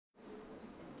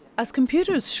As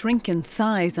computers shrink in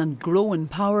size and grow in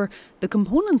power, the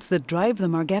components that drive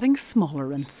them are getting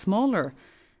smaller and smaller.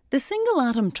 The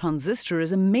single-atom transistor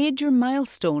is a major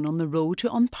milestone on the road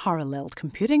to unparalleled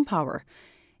computing power.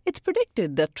 It's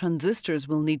predicted that transistors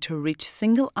will need to reach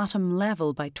single-atom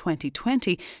level by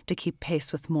 2020 to keep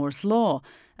pace with Moore's law,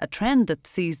 a trend that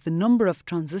sees the number of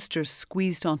transistors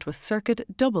squeezed onto a circuit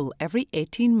double every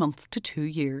 18 months to 2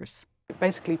 years. It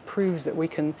basically proves that we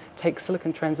can take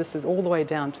silicon transistors all the way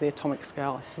down to the atomic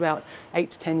scale. It's about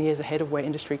 8 to 10 years ahead of where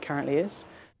industry currently is.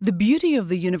 The beauty of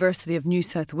the University of New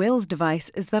South Wales device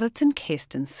is that it's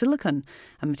encased in silicon,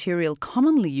 a material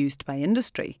commonly used by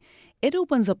industry. It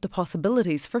opens up the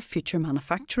possibilities for future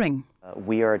manufacturing.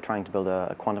 We are trying to build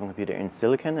a quantum computer in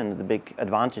silicon, and the big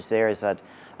advantage there is that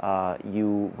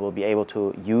you will be able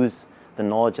to use the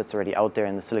knowledge that's already out there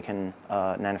in the silicon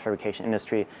nanofabrication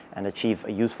industry and achieve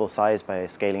a useful size by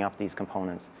scaling up these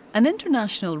components. An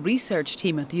international research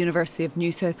team at the University of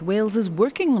New South Wales is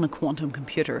working on a quantum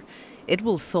computer. It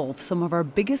will solve some of our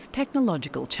biggest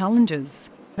technological challenges.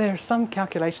 There are some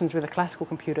calculations with a classical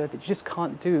computer that you just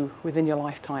can't do within your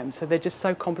lifetime. So they're just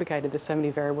so complicated, there's so many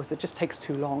variables, it just takes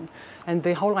too long. And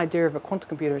the whole idea of a quantum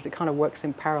computer is it kind of works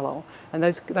in parallel. And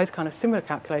those kind of similar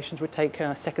calculations would take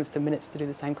seconds to minutes to do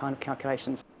the same kind of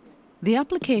calculations. The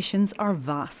applications are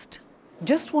vast.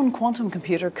 Just one quantum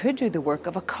computer could do the work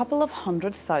of a couple of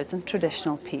 100,000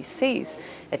 traditional PCs.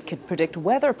 It could predict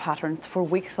weather patterns for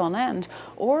weeks on end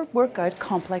or work out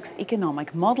complex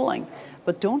economic modelling.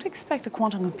 But don't expect a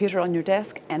quantum computer on your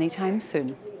desk anytime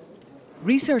soon.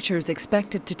 Researchers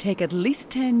expect it to take at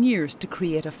least 10 years to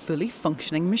create a fully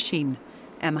functioning machine.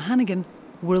 Emma Hannigan,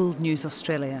 World News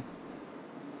Australia.